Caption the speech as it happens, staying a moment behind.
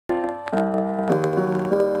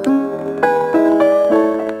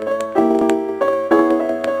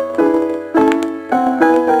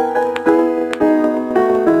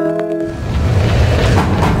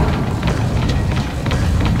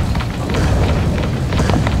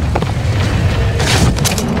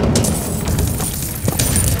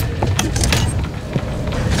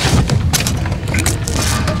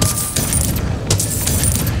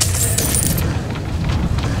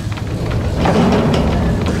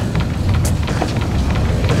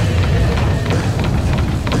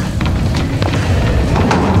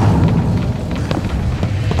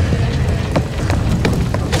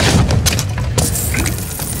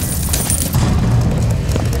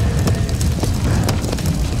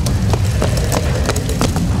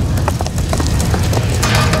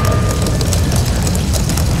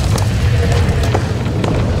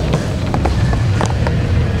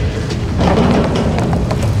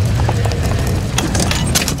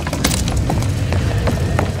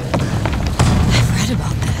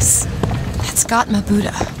Gautama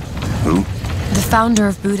Buddha. Who? The founder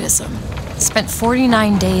of Buddhism. Spent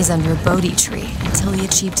 49 days under a Bodhi tree until he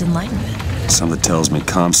achieved enlightenment. Something tells me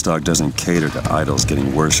Comstock doesn't cater to idols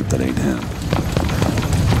getting worshipped that ain't him.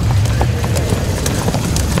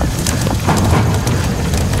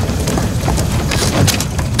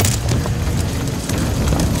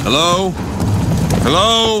 Hello?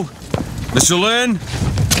 Hello? Mr. Lin?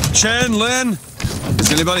 Chen, Lin? Is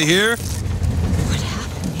anybody here? What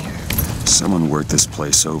happened here? Someone worked this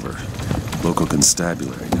place over. Local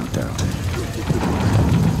constabulary, no doubt.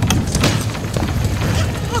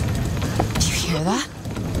 Do you hear that?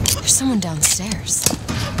 There's someone downstairs.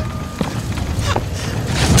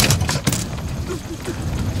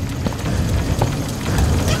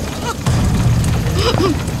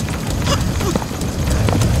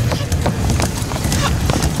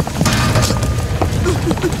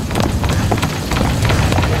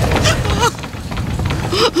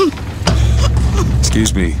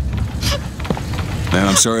 Excuse me. Man,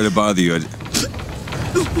 I'm sorry to bother you.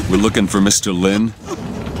 We're looking for Mr. Lin.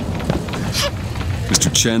 Mr.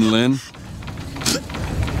 Chen Lin?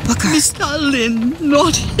 Booker. Mr. Lin,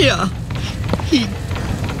 not here. He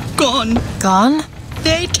gone. Gone?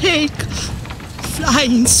 They take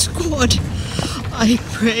flying squad. I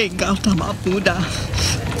pray, Gautama Buddha.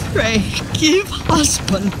 Pray, give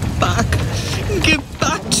husband back. Give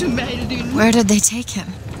back to Maylin. Where did they take him?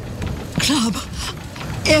 Club.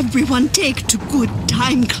 Everyone take to Good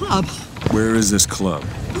Time Club. Where is this club?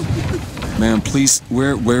 Ma'am, please,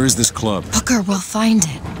 where is this club? Booker, we'll find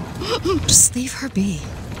it. Just leave her be.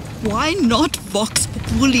 Why not Vox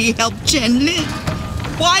Populi help Chen Lin?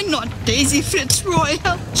 Why not Daisy Fitzroy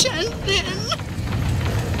help Chen Lin?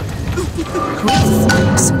 Who is the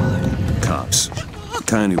flying squad? Cops. The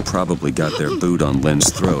kind who probably got their boot on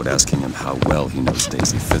Lin's throat asking him how well he knows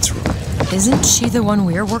Daisy Fitzroy. Isn't she the one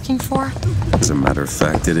we're working for? As a matter of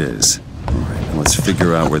fact, it is. All right, now let's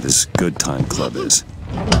figure out where this Good Time Club is.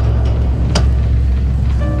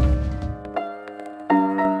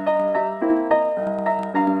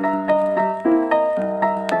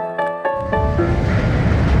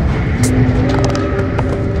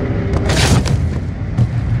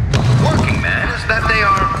 Working man is that they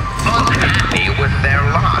are unhappy with their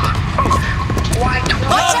lot. Why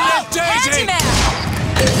Watch out! Handyman!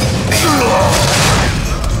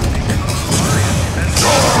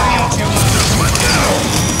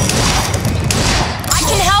 I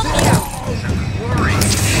can help you!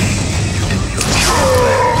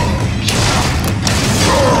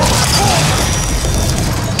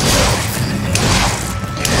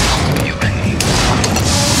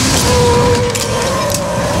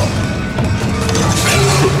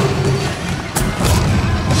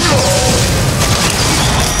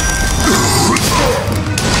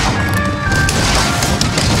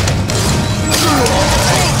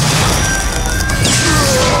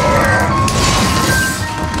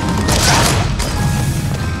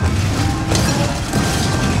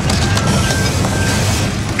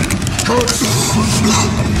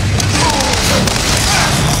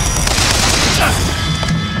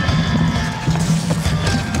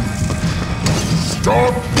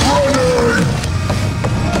 Stop running!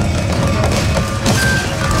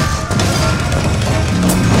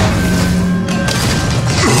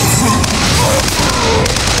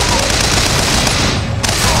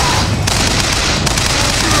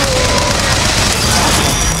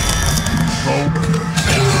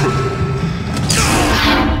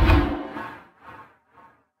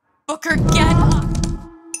 Booker, get up!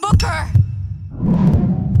 Booker!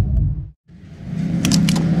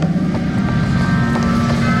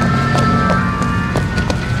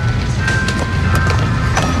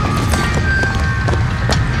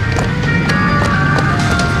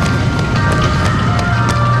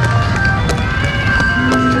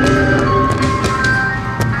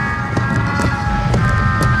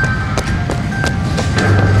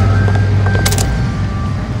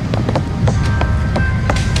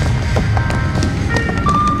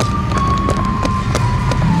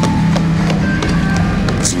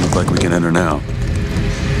 Like we can enter now.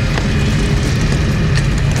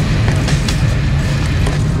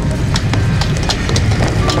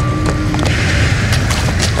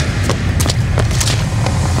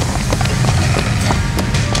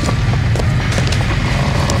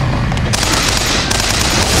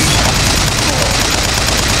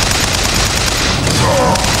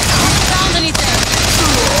 Found anything?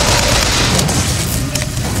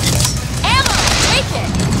 Ammo! Take it!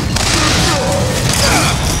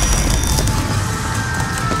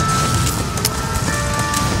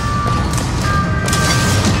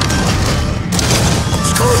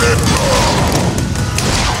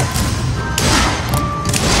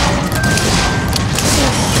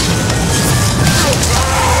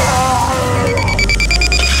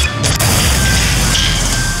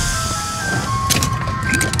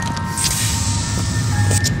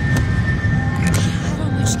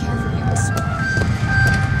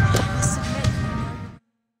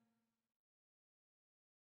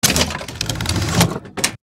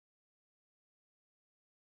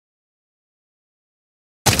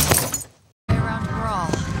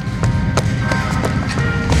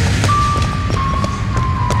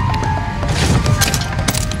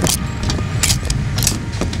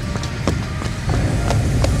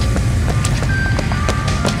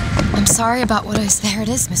 I'm sorry about what I... There it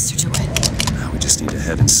is, Mr. DeWitt. Now we just need to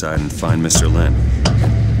head inside and find Mr. Lin.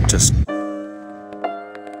 Just...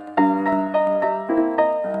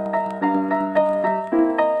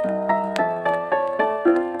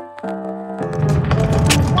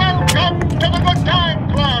 Welcome to the Good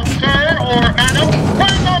Time Club, sir, or madam,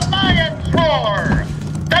 where the lions roar!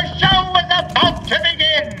 The show is about to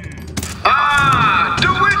begin! Ah,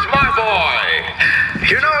 DeWitt, my boy!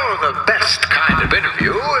 You know, the best kind of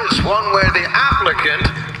interview is one where the applicant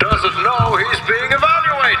doesn't know he's being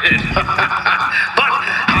evaluated. But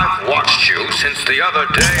I've watched you since the other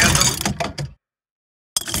day at the...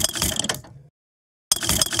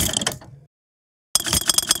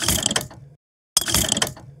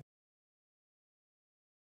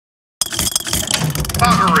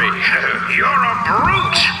 You're a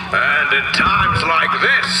brute! And in times like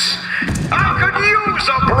this, I could use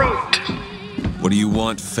a brute! What do you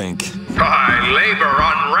want, Fink? Labor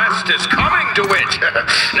unrest is coming to it!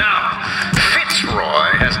 Now,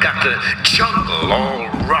 Fitzroy has got the jungle all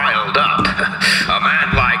riled up. A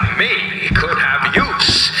man like me could have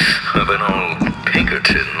use of an old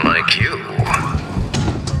Pinkerton like you.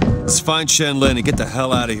 Let's find Shen Lin and get the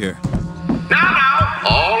hell out of here. Now,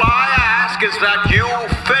 all I ask is that you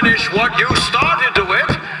finish what you started to it.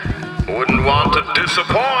 Wouldn't want to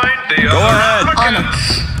disappoint the other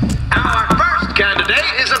applicants. Our first candidate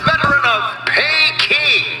is a veteran of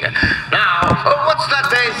Peking. Now, what's that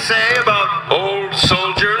they say about old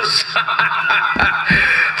soldiers?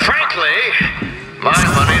 Frankly, my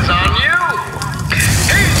money's on you.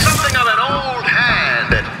 He's something of an old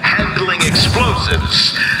hand at handling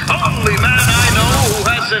explosives. Only man I know who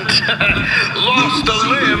hasn't lost a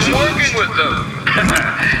limb working with them.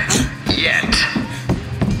 Yet.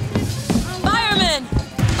 Fireman!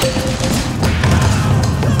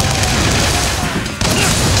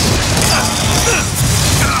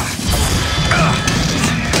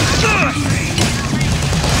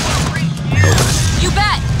 You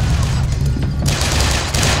bet!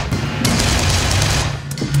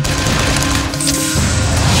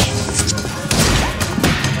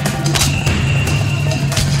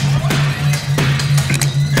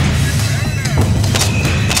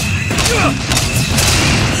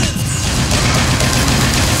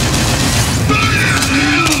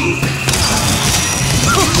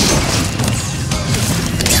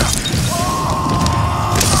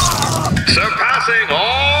 Surpassing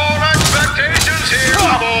all expectations here,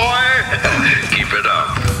 my boy. Keep it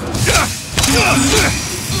up.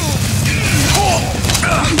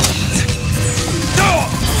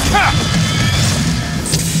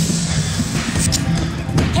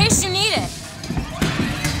 In case you need it.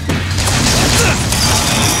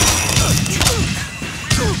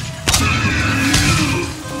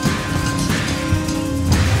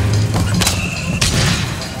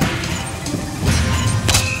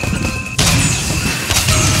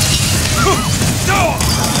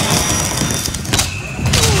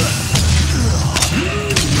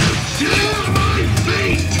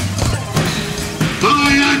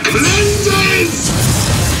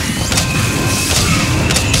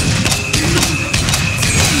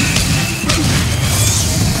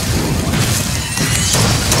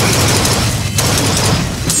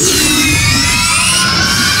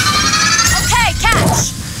 Okay,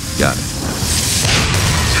 catch! Got it.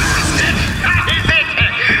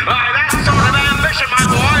 That sort of ambition, my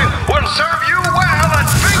boy, will serve you well at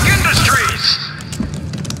Fink Industries.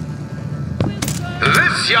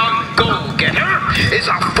 This young go-getter is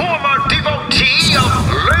a former devotee of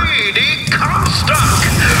Lady Comstock.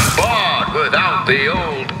 But without the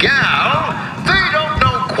old gal, they don't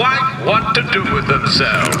know quite what to do with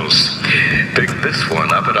themselves. Picked this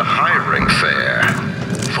one up at a hiring fair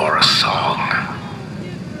for a song.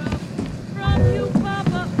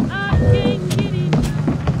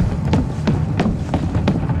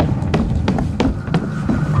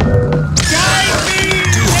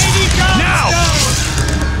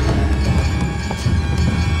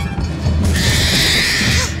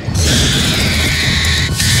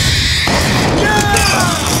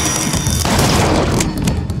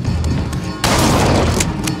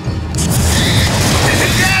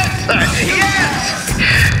 Yes!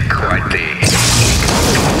 Quite the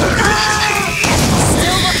diversity.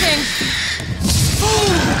 Still looking.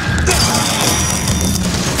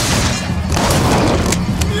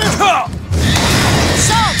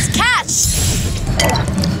 Schultz, catch!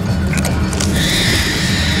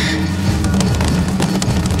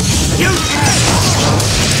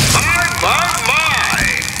 My!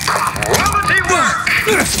 Quality work!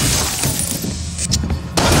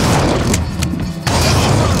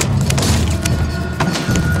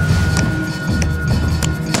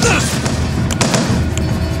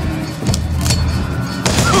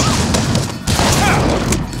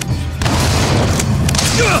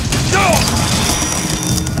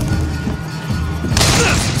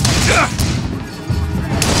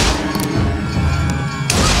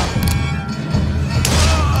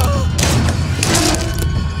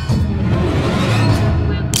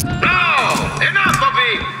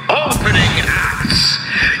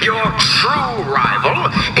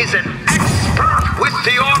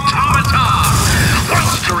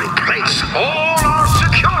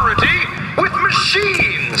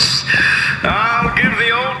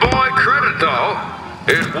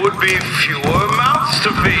 be fewer mouths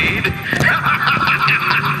to feed.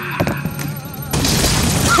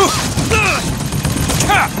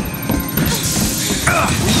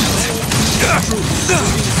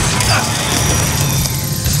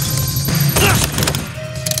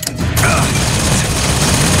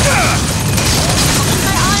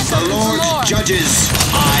 The Lord judges.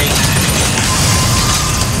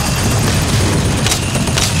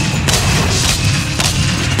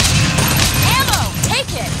 Ammo!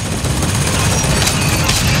 Take it!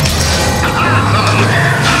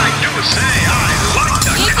 I do say I like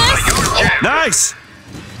the Need color this? you're jamming. Nice!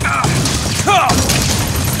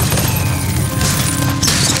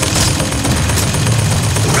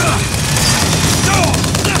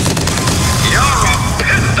 You're a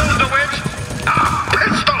pistol, DeWitt! A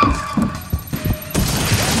pistol!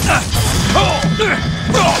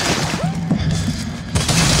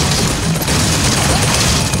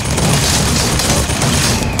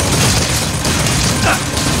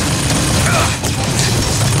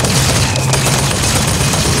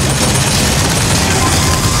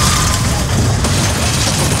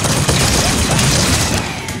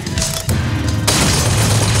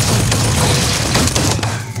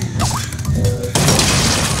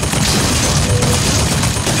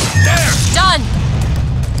 Done!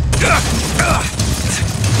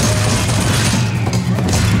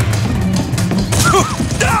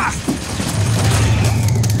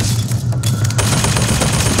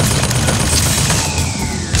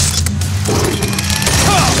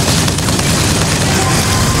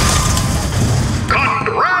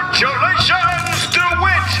 Congratulations,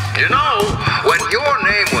 DeWitt! You know, when your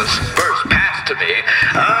name was first passed to me,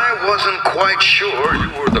 I wasn't quite sure you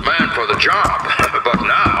were the man for the job. But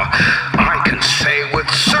now, I can say with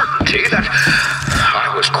certainty that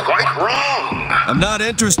I was quite wrong. I'm not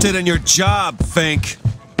interested in your job, Fink.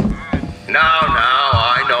 Now,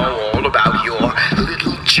 I know all about your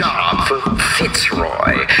little job for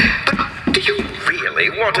Fitzroy. But do you really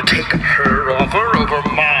want to take her offer over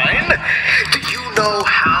mine? Do you know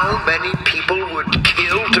how many people would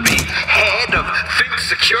kill to be head of Fink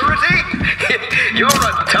Security? You're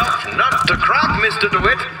a tough nut to crack, Mr.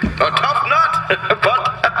 DeWitt. A tough nut. But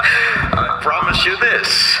I promise you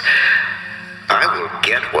this. I will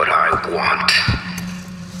get what I want.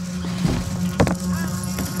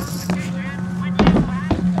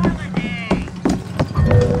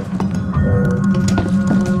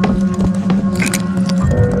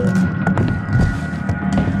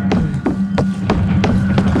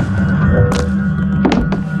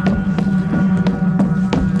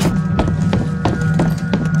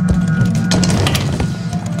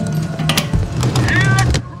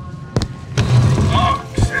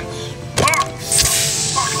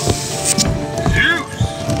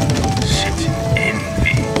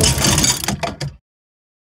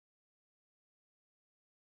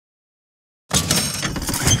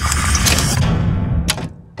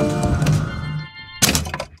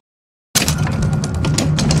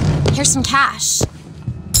 Here's some cash.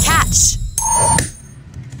 Catch!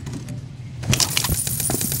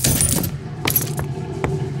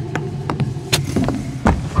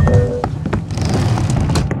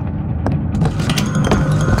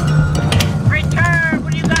 Return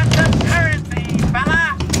when you got some currency,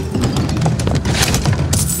 fella!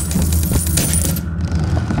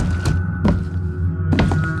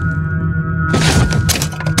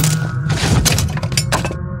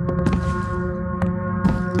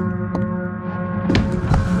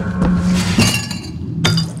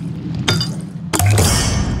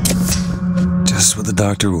 Just what the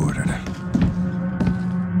doctor ordered.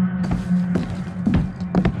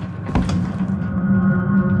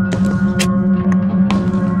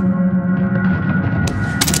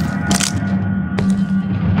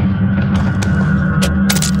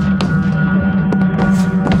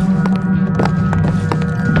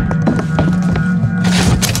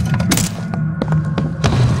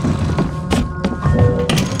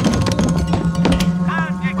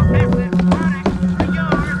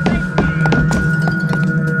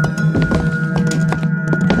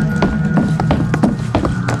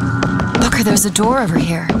 There's a door over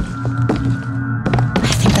here. I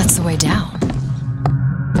think that's the way down.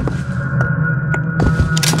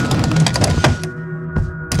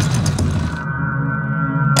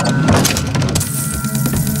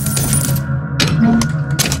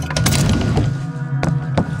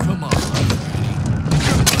 Come on,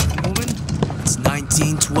 woman. It's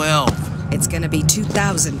 1912. It's gonna be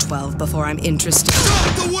 2012 before I'm interested.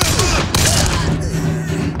 Drop the weapon!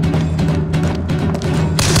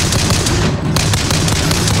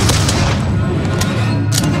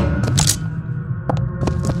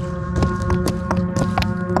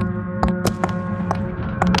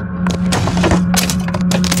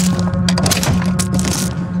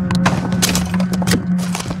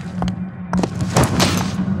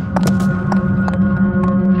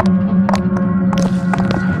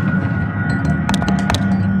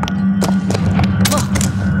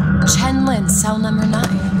 in cell number 9.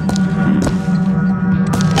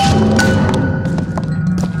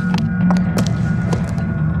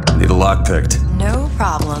 Need a lock picked. No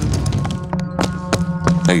problem.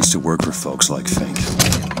 I used to work for folks like Fink.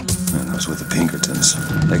 And I was with the Pinkertons.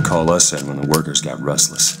 They call us in when the workers got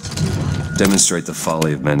restless. Demonstrate the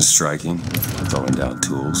folly of men striking, throwing down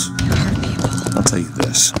tools. I'll tell you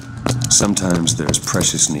this. Sometimes there's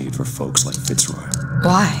precious need for folks like Fitzroy.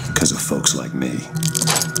 Why? Because of folks like me.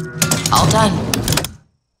 All done.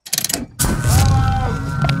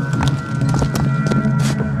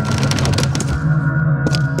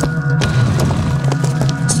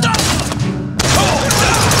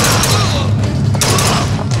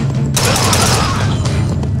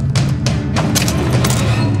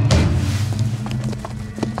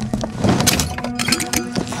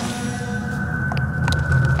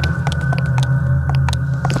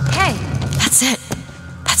 That's it.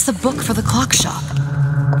 That's the book for the clock shop.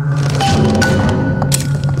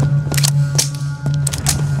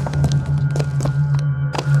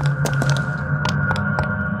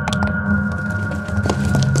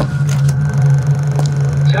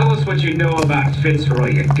 Tell us what you know about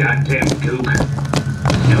Fitzroy, you goddamn gook.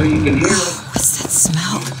 Know you can hear us. What's that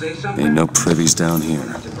smell? Say something? Ain't no privies down here.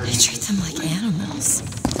 They treat them like animals.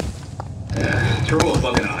 Throw a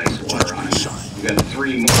bucket of ice water on it. You got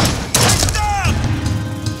 3 more.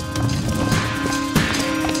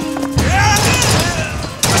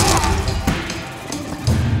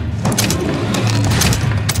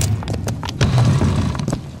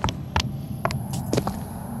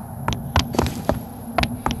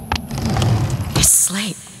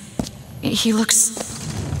 He looks...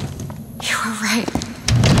 You were right.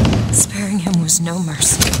 Sparing him was no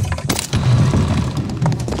mercy.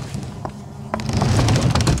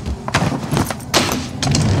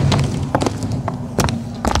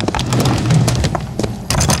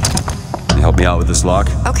 Can you help me out with this lock?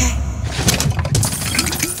 Okay.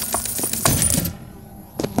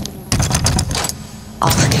 All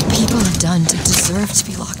that people have done to deserve to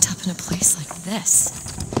be locked up in a place like this.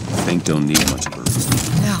 Fink don't need much of a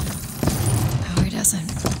reason. No. No, he doesn't.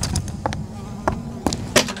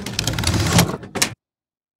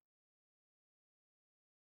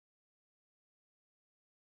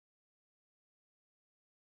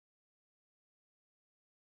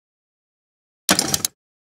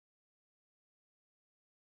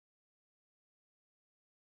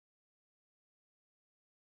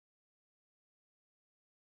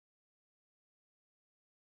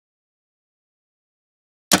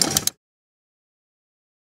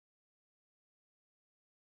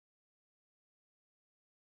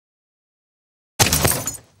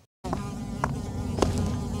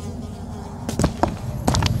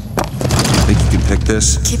 Pick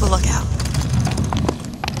this? Keep a lookout.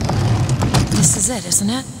 This is it, isn't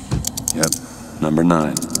it? Yep. Number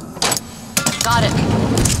 9. Got it.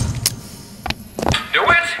 Do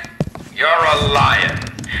it? You're a lion.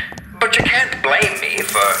 But you can't blame me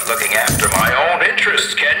for looking after my own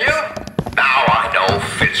interests, can you? Now I know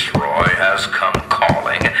Fitzroy has come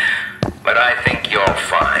calling, but I think you'll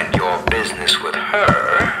find your business with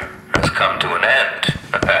her has come to an end.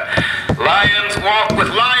 Lions walk with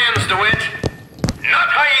lions, DeWitt. Not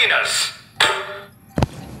hyenas!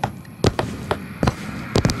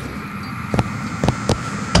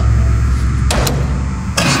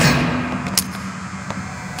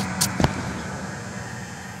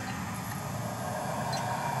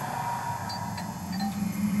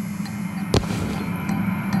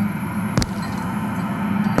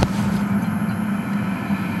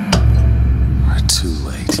 We're too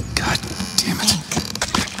late. God damn it.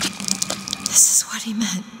 Think. This is what he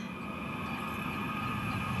meant.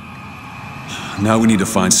 Now we need to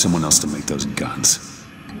find someone else to make those guns.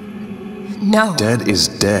 No. Dead is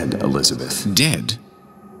dead, Elizabeth. Dead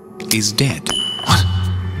is dead. What?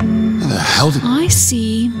 Where the hell did... I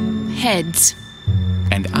see heads.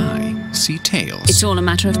 And I see tails. It's all a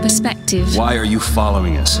matter of perspective. Why are you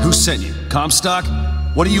following us? Who sent you? Comstock?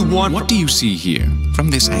 What do you want? What do you see here, from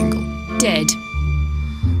this angle? Dead.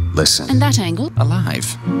 Listen. And that angle?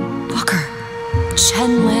 Alive. Booker.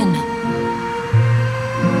 Chen Lin.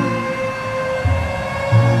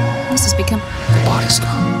 This has become... The body's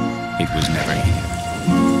gone. It was never here.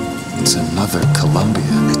 It's another Columbia.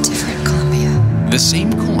 A different Columbia. The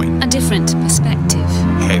same coin. A different perspective.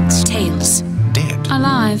 Heads. Tails. Dead.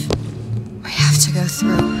 Alive. We have to go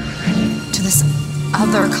through to this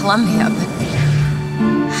other Columbia, but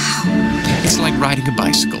how? It's like riding a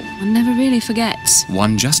bicycle. One never really forgets.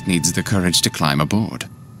 One just needs the courage to climb aboard.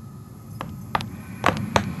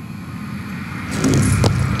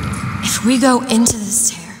 If we go into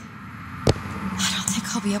this tear, I don't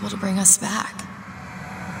think I'll they'll be able to bring us back.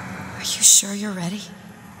 Are you sure you're ready?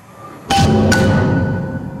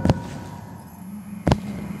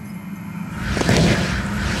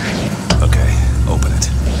 Okay, open it.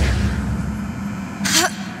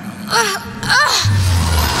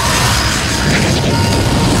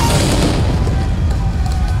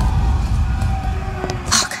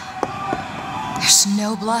 Look. There's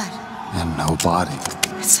no blood. And no body.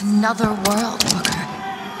 It's another world, Booker.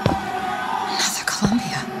 Another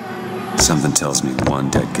Columbia. Something tells me one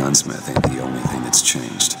dead gunsmith ain't the only thing that's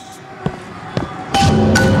changed.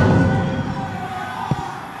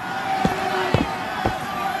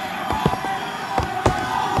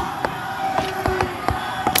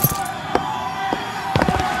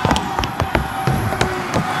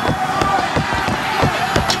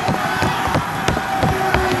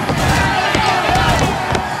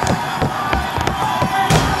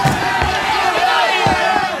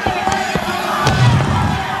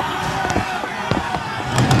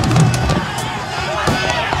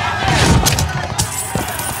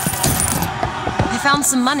 Found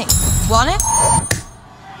some money. Want it?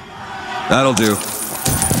 That'll do.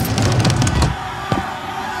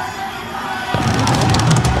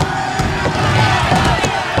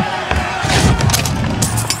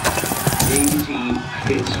 Daisy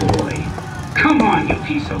Fitzroy. Come on, you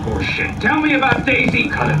piece of horseshit. Tell me about Daisy.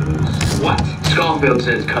 Cut him loose. What? Scarfield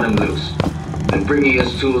says cut him loose. And bringing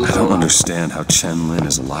us tools. I don't understand how Chen Lin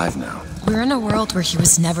is alive now. We're in a world where he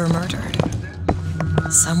was never murdered.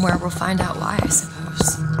 Somewhere we'll find out why, I suppose.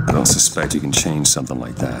 I don't suspect you can change something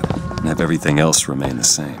like that and have everything else remain the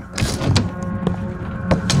same.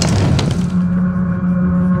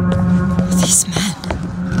 These men.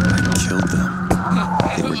 I killed them.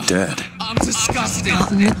 They were dead. I'm disgusted. Look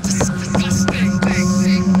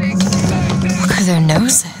at their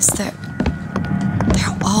noses. They're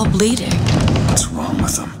all bleeding. What's wrong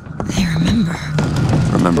with them? They remember.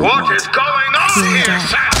 Remember what? What is going on here,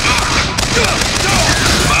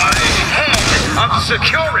 By head of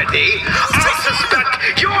security, I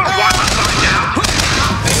suspect you're one to find out.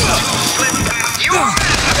 Slip past your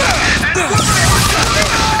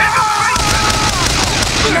and